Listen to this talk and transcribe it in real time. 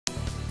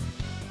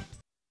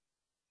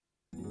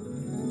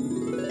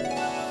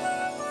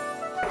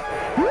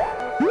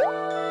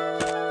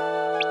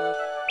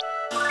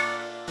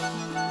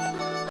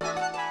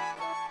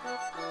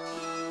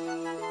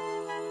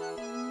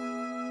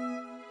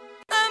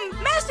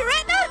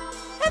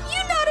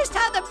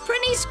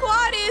Prinny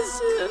squad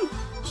is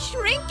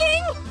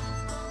shrinking?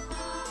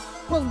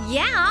 Well,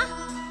 yeah.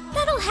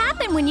 That'll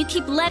happen when you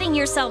keep letting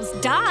yourselves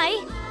die.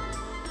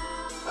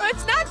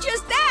 It's not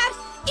just that.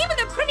 Even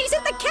the Prinnies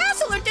at the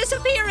castle are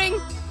disappearing.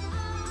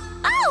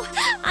 Oh,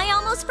 I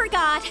almost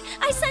forgot.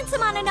 I sent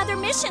them on another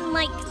mission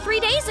like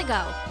 3 days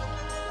ago.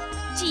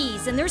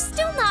 Geez, and they're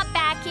still not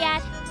back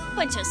yet.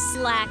 Bunch of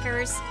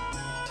slackers.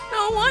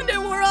 No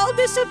wonder we're all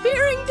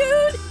disappearing,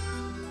 dude.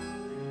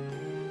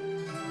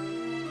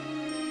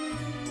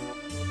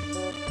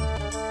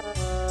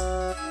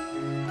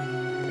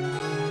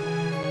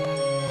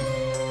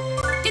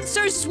 Did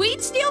Sir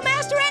Sweet steal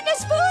Master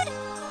Etna's food?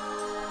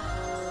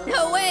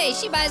 No way,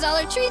 she buys all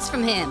her treats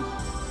from him.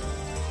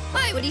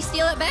 Why would he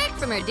steal it back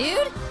from her,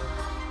 dude?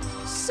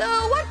 So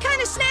what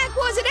kind of snack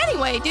was it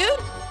anyway, dude?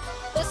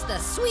 Just the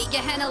sweet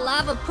Gehenna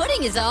lava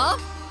pudding is all.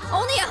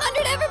 Only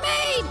 100 ever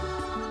made.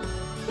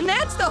 And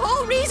that's the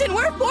whole reason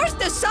we're forced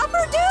to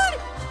suffer, dude?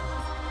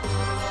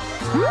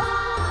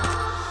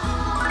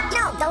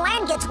 No, the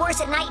land gets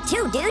worse at night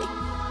too, dude.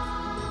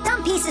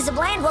 Some pieces of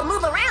land will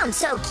move around,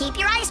 so keep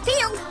your eyes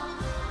peeled.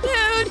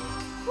 Dude,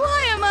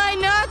 why am I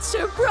not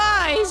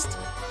surprised?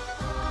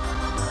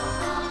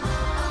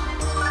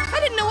 I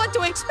didn't know what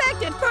to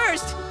expect at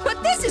first,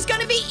 but this is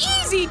gonna be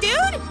easy,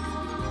 dude!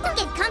 Don't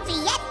get comfy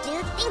yet,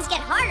 dude. Things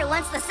get harder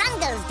once the sun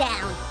goes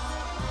down.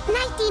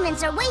 Night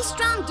demons are way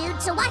strong, dude,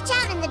 so watch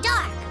out in the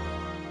dark.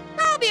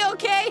 I'll be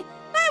okay.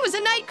 I was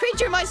a night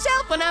creature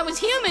myself when I was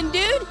human,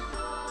 dude.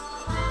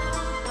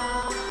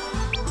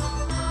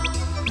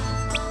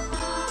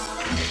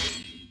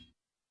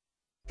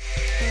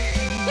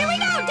 Here we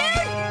go,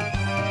 dude!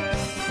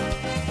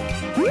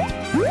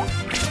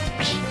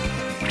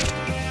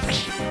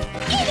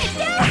 Eat it,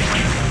 dude!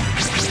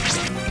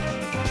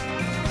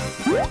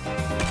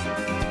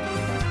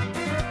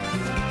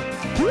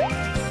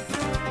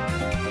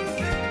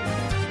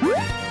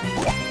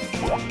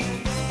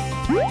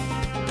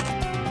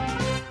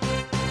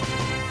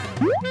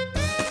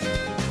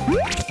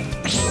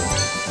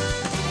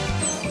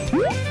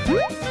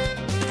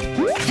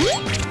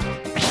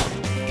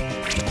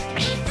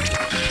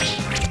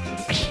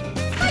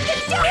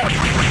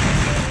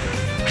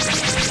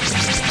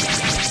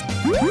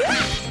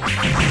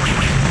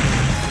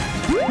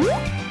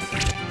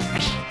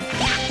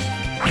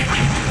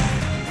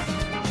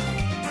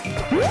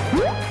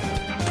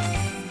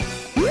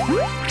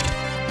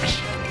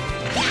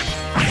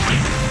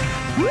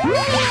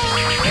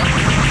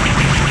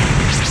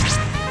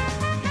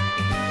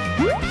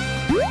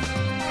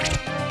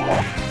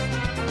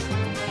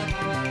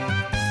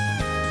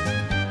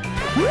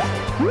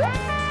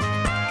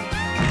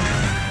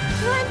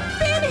 I'm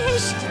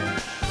finished!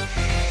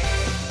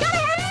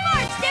 Gotta have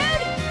smarts,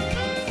 dude!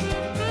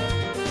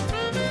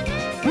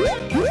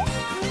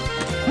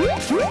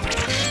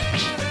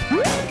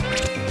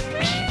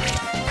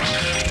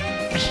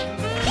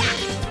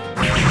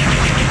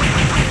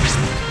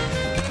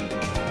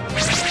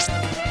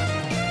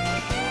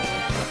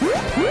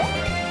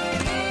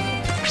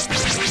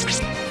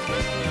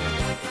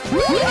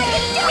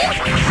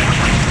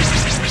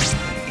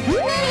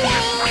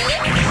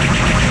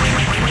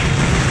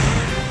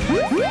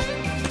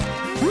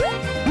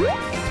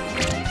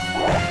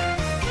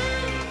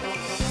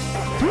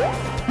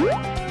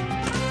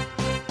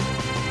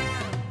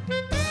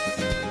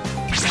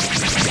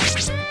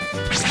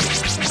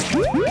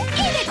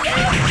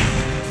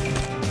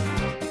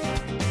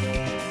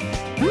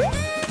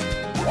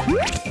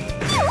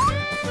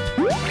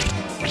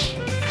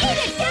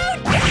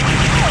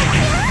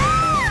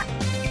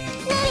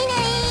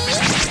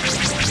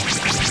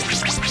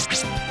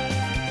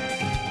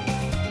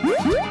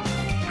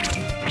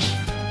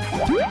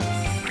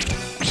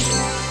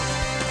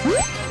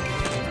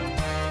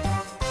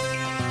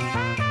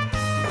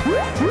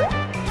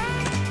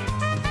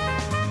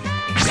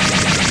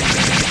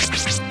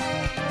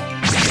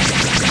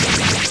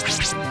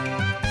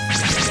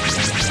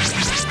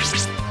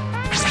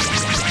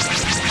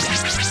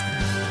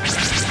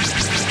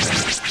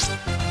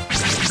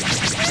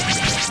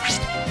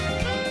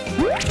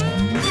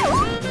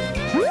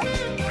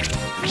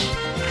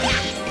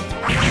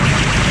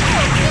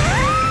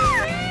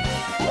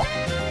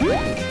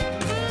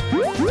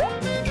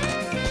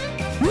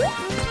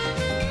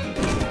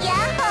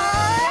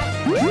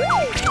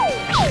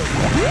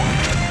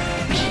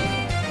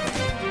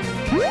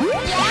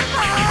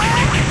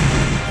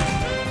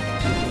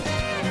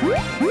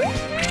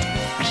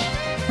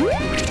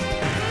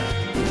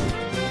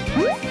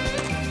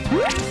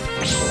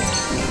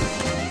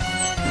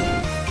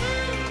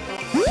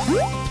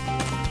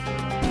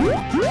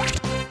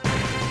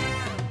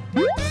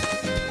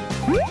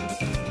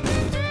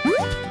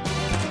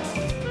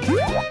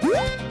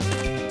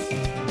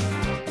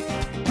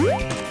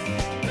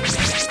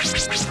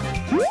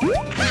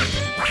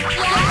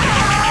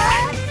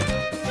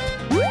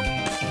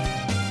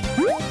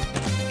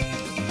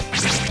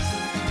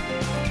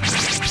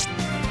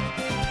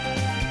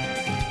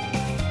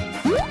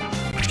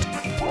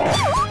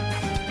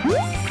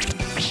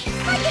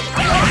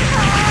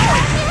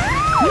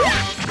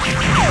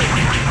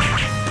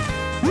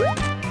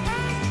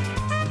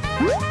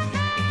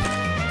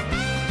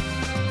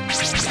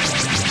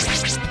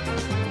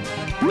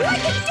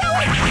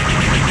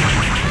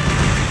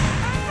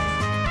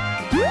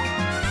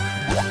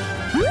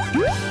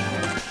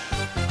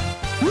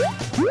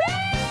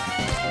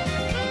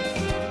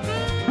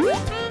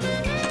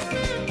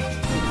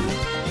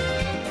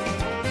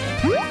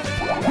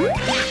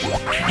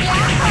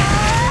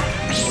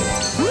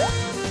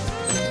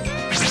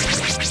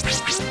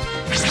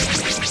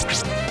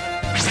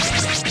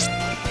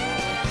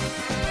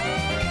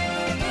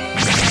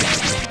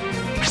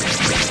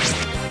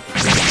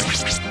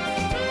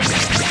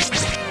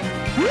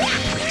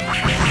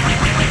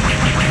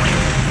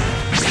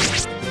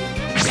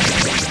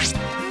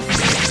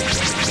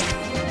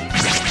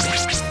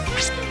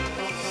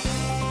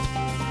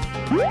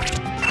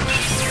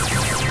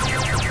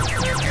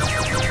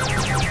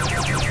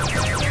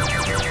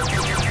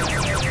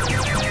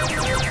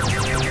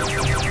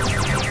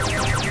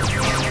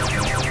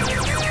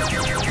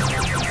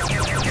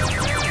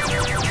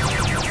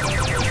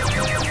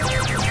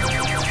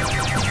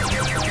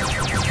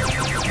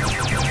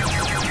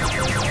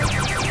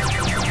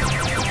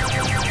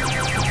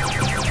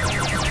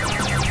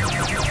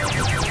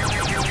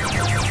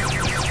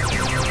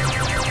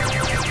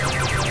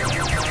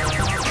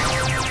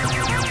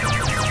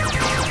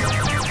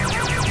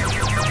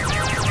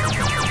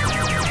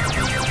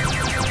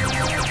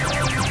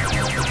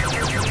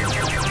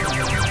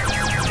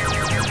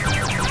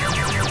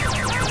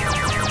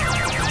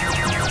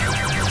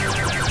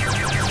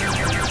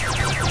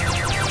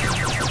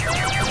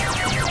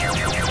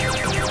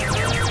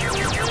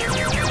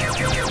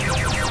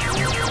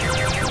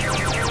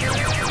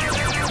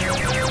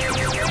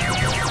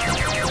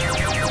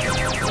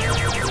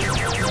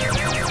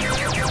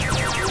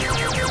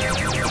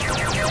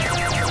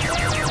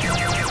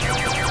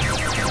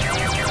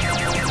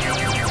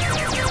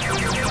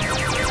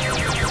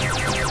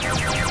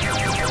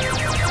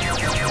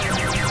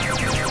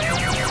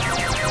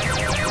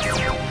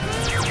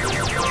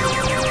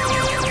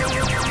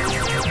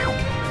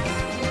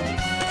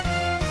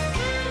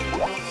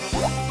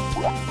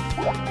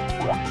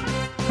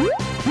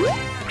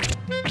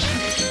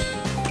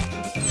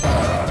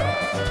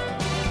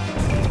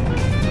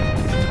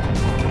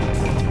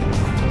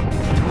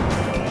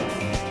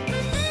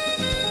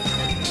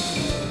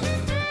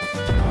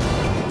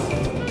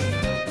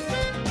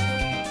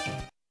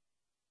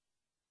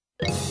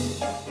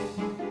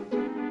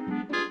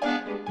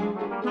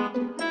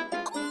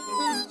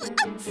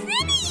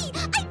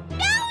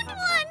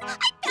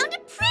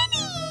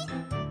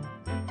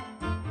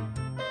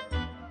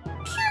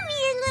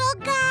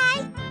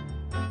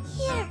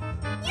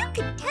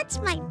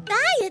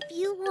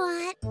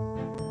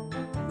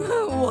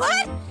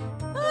 What?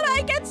 How'd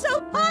I get so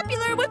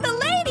popular with the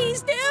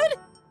ladies, dude?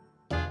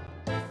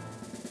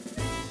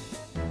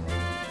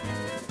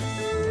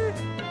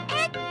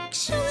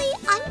 Actually,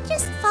 I'm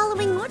just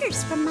following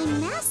orders from my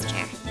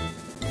master.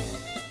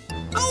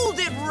 Hold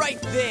it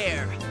right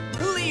there!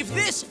 Leave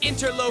this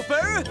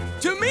interloper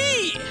to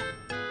me!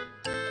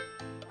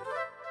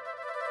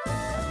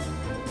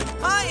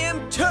 I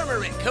am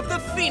Turmeric of the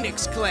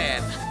Phoenix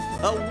Clan,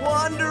 a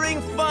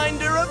wandering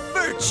finder of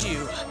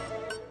virtue.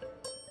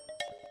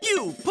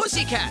 You,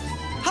 pussycat,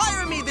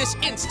 hire me this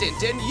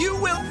instant and you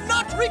will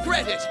not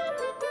regret it!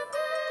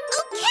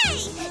 Okay,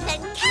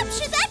 then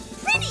capture that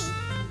Prinny!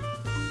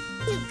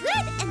 You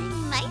good, and I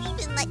might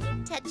even let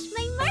you touch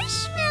my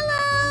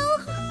marshmallow!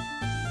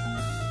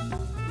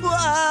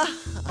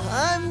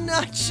 I'm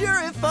not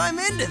sure if I'm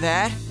into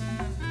that.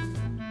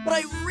 What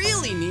I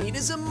really need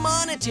is a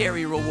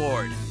monetary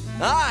reward.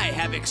 I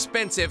have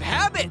expensive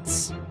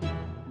habits.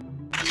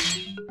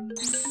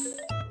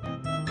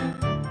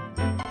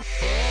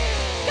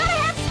 Gotta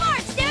have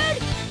smarts, dude!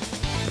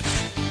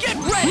 Get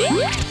ready!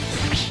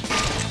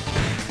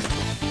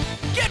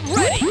 Get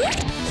ready!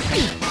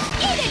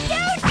 Eat it,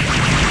 dude!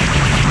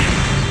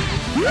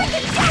 We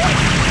can do it!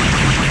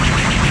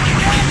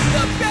 That's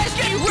the best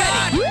you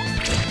got!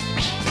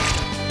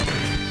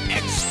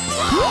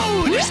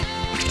 Explode!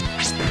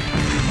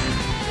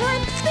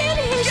 I'm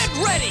finished! Get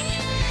ready!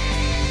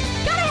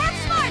 Gotta have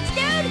smarts,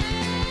 dude!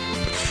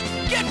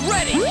 Get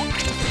ready!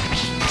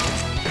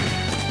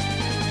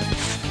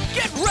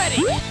 Get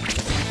ready!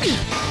 Eat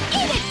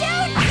it,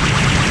 dude!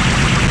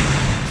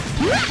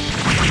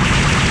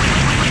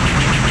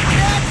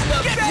 That's the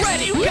best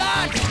ready, you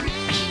got!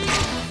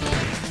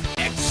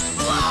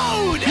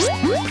 Explode!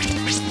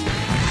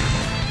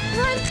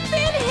 I'm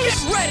finished! Get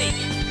ready!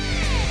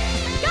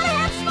 Gotta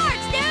have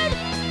smarts, dude!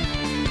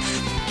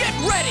 Get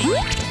ready!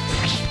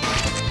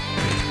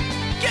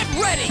 Get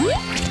ready!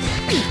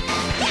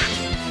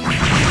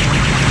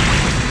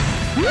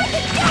 We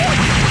can do it!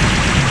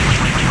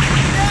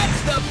 That's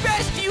the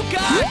best you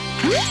got!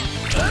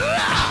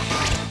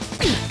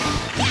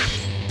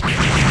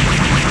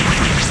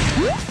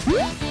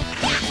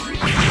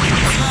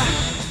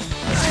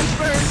 I'm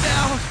burned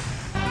out!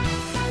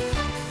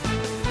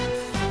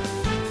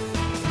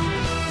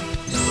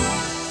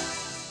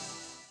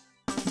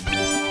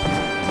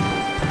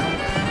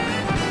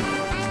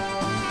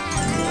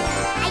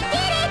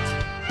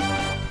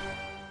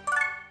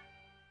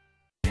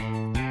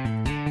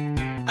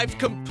 I've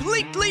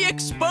completely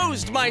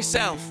exposed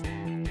myself.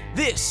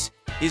 This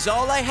is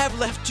all I have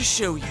left to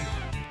show you.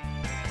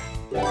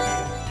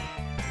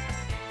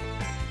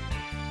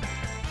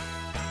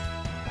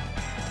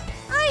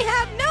 I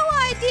have no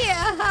idea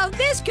how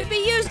this could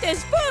be used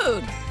as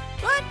food.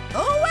 But,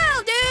 oh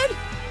well, dude.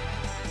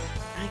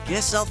 I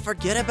guess I'll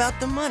forget about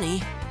the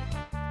money.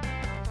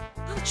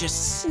 I'll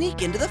just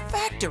sneak into the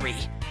factory.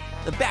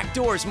 The back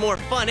door's more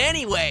fun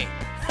anyway.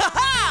 Ha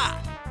ha!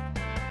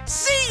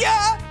 See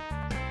ya!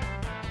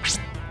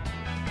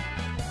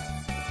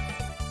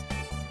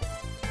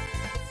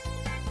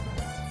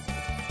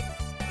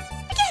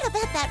 Forget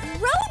about that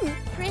rodent,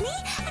 Prinny,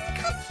 and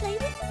come play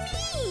with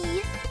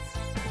me!